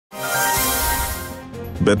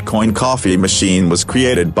Bitcoin coffee machine was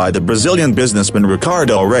created by the Brazilian businessman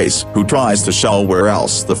Ricardo Reis, who tries to show where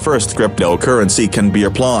else the first cryptocurrency can be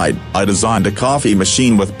applied. I designed a coffee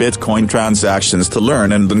machine with Bitcoin transactions to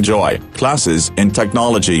learn and enjoy. Classes in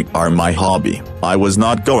technology are my hobby. I was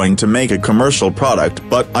not going to make a commercial product,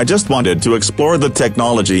 but I just wanted to explore the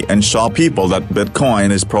technology and show people that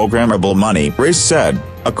Bitcoin is programmable money, Reis said.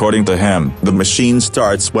 According to him, the machine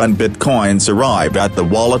starts when Bitcoins arrive at the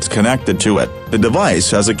wallet connected to it. The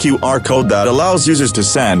device has a QR code that allows users to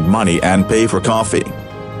send money and pay for coffee.